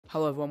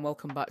Hello everyone,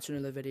 welcome back to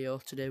another video.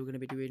 Today we're going to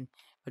be doing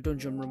a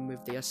dungeon run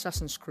with the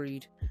Assassin's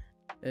Creed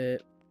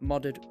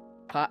modded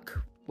pack,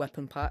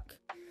 weapon pack.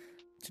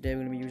 Today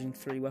we're going to be using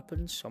 3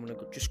 weapons, so I'm going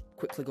to just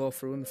quickly go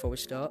through them before we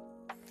start.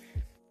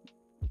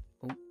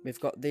 We've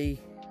got the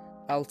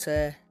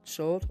Altair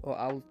sword, or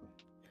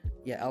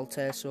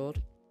Altair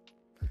sword.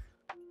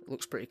 It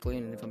looks pretty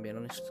clean if I'm being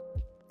honest.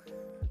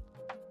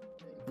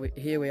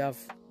 Here we have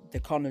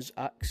the Connor's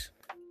axe.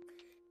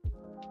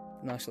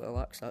 Nice little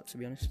axe that, to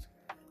be honest.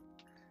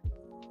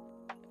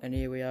 And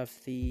here we have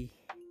the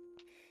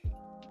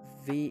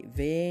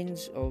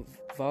Veins of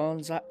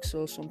Varn's axe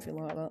or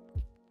something like that.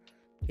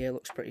 Yeah, it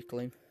looks pretty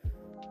clean.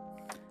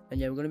 And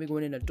yeah, we're going to be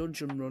going in a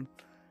dungeon run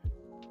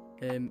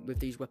with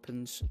these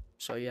weapons.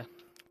 So yeah,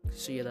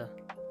 see you there.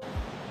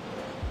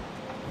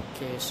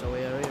 Okay, so we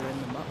are here in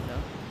the map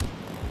now.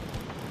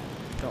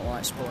 Don't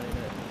like spawning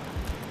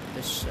at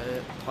this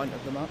point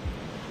of the map.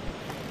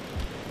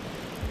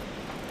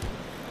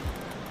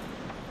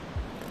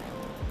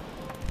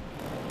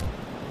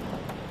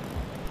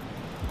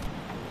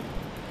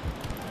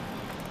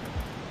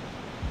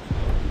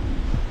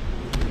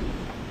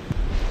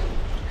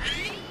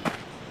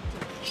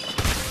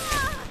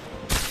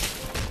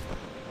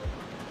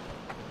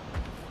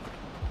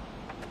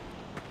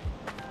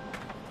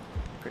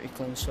 Pretty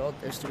clean sword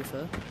this, to be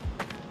fair.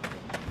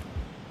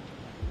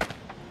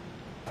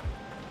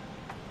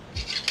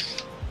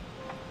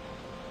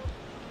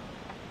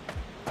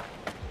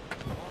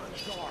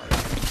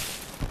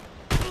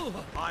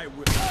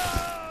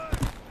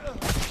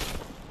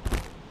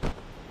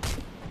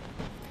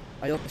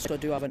 I also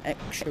do have an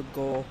extra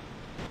gore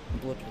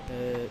blood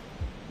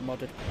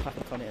modded pack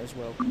on it as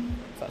well.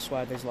 That's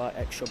why there's like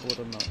extra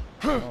blood on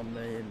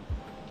that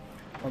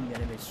on the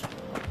enemies.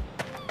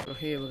 So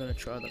here we're going to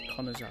try the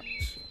Connor's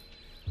axe,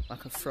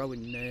 like a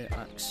throwing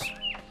axe.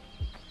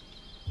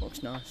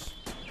 Looks nice.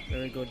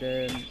 Very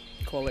good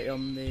quality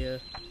on the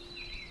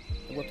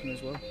weapon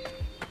as well.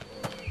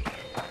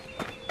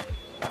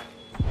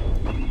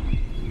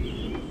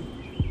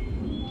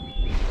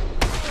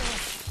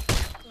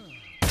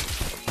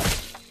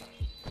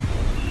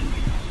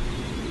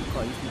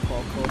 Can't use my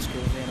parkour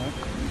skills here now.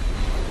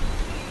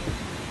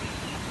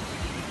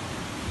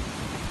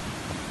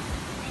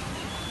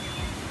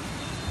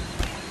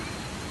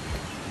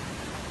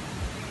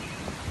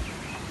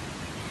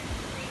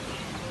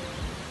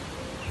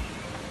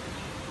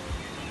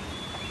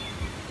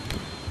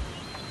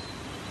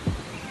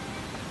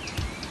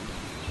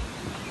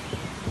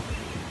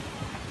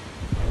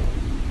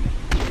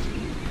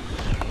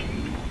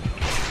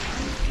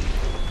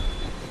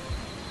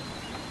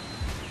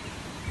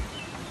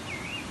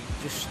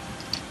 Just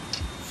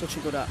such a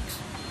good axe.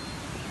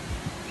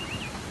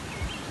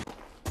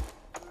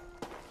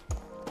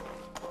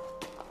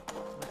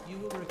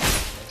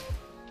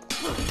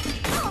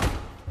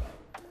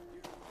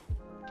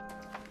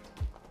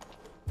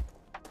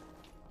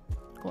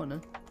 Go on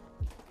then.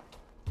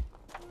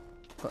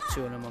 Got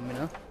 2 of them on me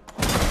now.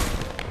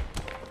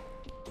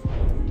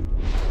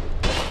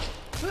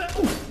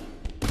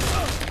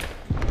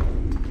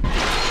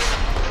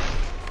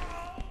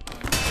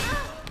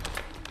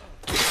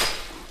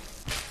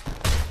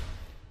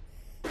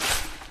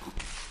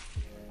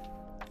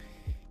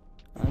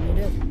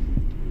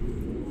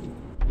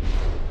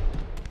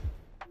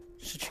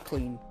 Such a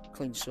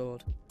clean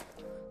sword.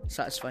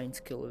 Satisfying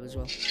to kill with as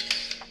well.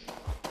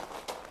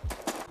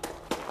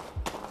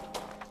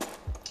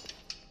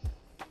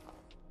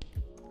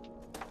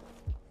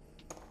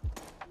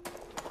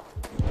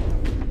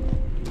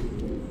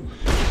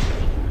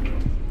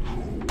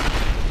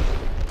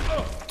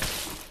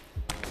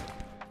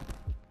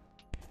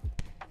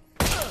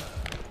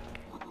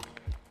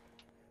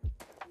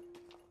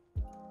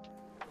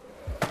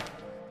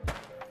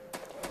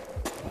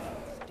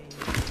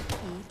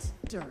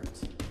 Dirt.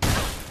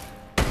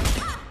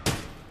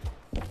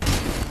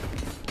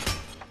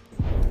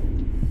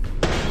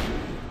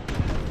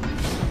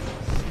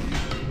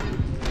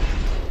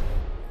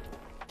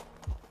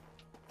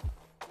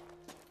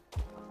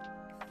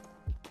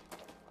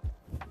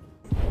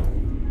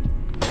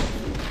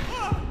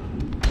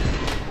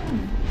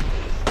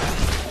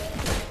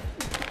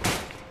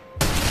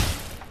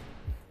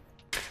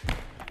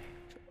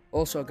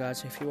 Also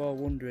guys, if you are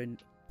wondering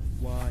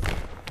why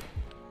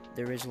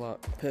there is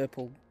like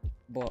purple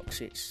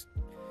blocks, it's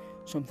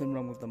something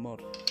wrong with the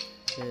mod,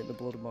 the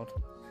blood mod.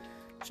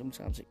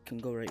 Sometimes it can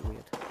go right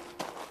weird.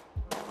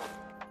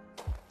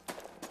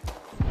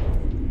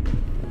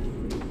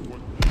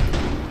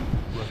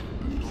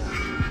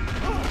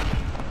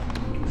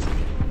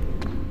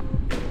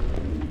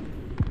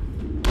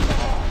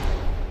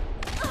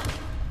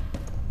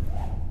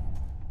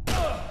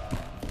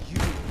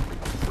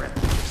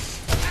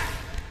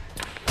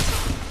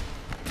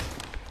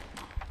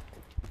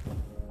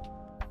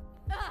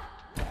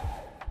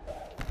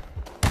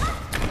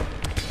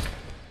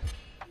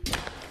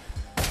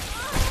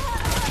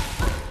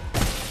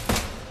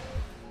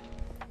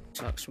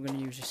 Axe. We're going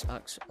to use this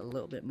axe a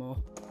little bit more.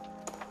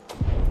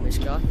 This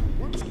guy.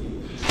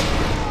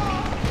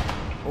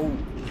 Oh.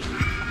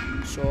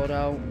 Sword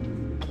out.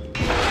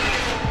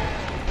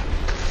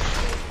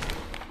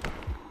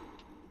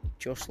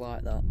 Just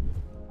like that.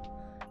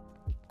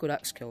 Good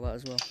axe kill that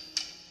as well.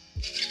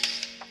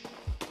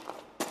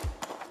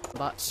 I'm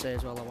about to say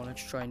as well, I wanted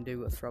to try and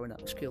do a throwing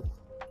axe kill.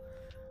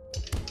 I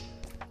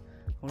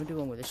want to do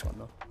one with this one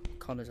though.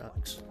 Connor's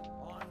axe.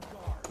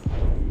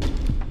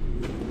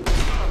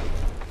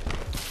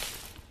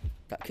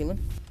 That kill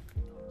him?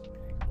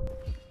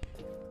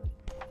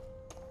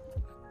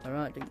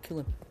 Alright, didn't kill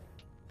him.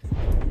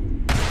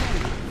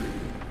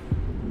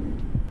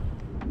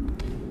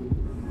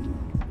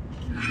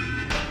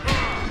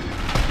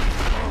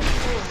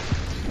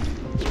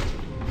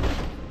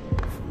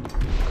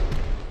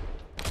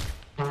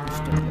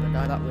 Still gonna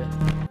die that way.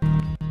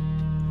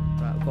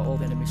 Right, we've got all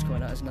the enemies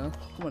coming at us now.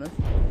 Come on then.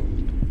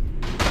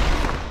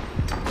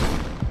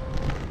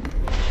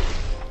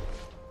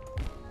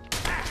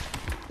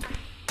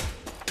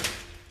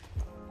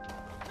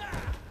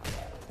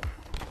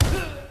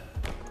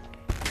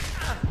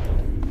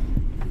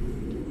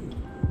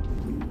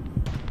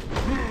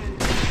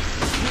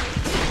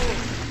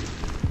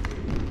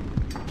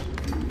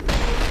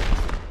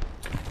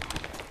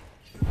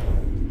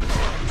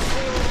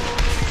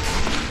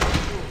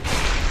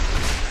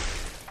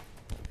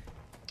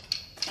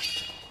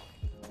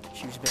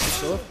 Use a bit of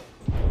sword.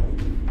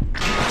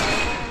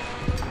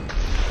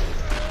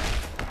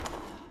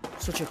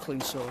 Such a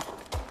clean sword.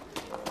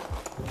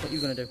 What are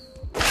you gonna do?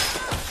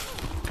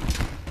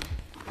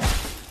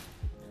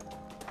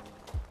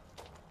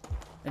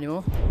 Any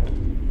more?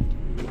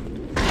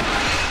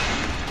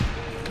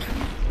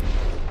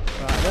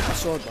 Right, I want my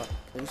sword back,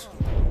 please.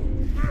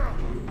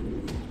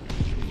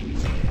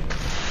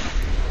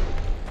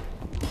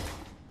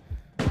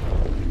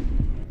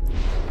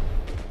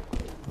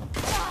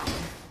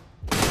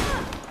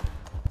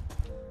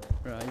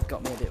 Right, you've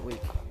got me a bit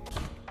weak.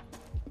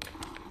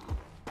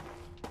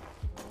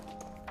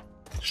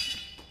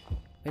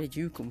 Where did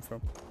you come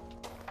from?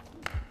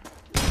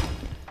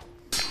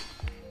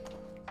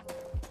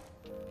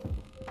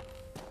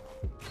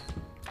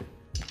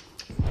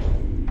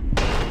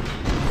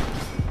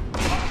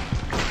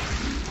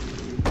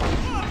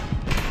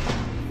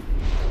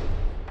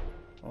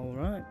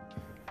 Alright.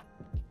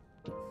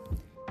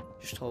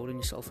 Just holding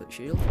yourself at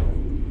shield.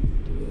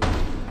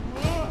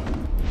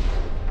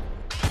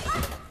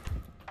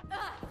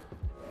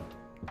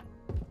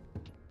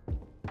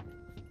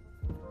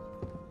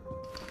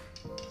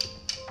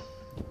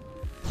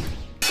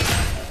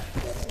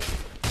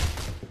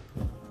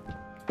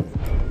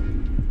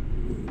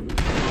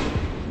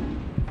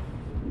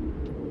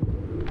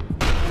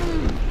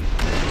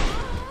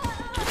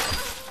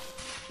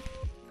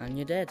 And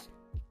you're dead.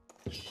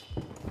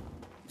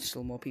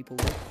 Still more people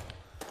there.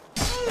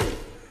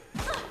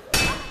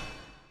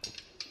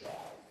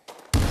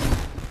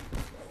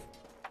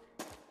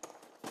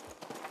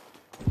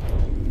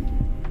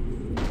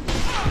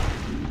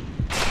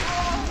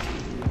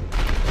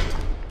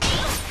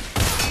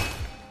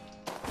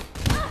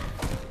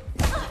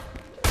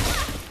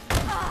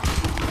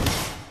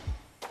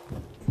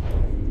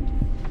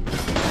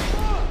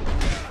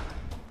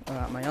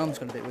 Alright, my arm's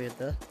gone a bit weird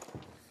there.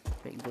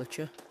 Bit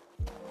glitchy.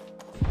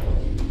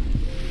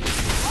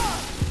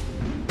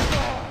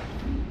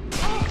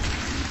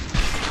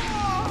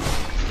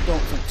 Don't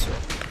think so.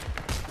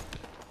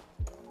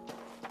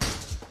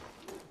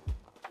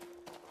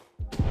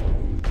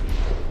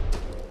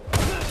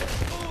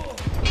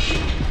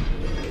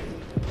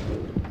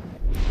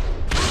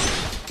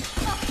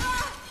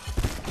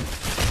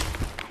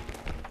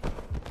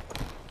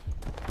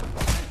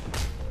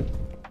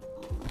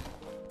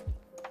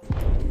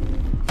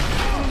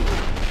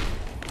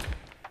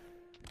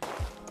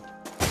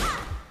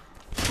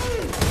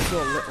 What's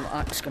your little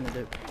axe gonna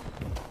do?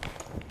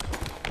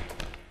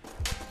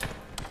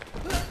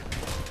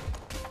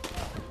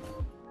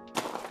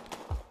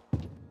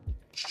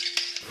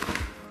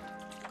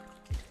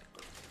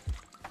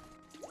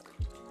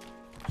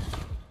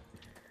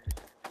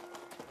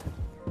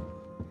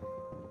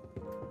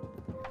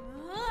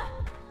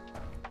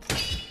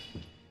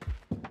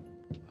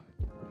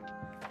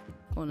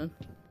 Come on then.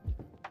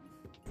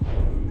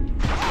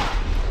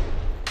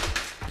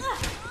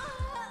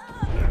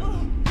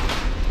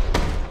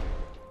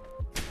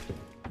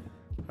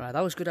 Right,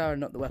 that was good how I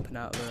knocked the weapon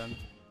out of her.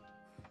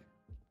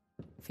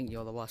 I think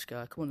you're the last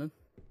guy. Come on then.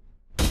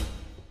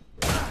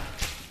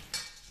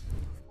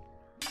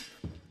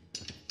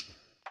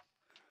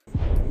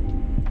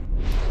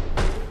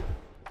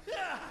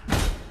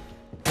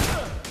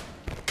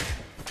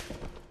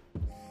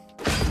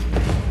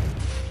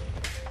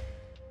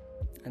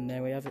 And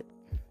there we have it.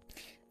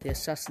 The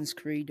Assassin's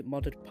Creed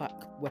modded pack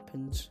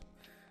weapons.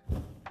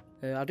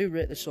 I do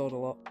rate the sword a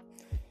lot.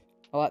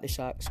 I like this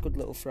axe, good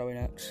little throwing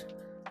axe,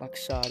 like a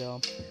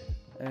sidearm.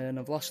 And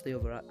I've lost the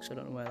other axe, I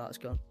don't know where that's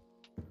gone.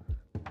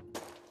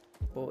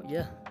 But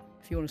yeah,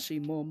 if you want to see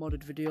more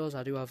modded videos,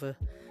 I do have a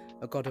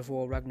God of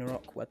War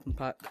Ragnarok weapon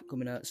pack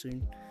coming out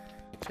soon.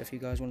 So if you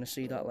guys want to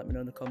see that, let me know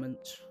in the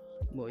comments.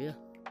 But yeah,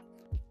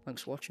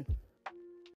 thanks for watching.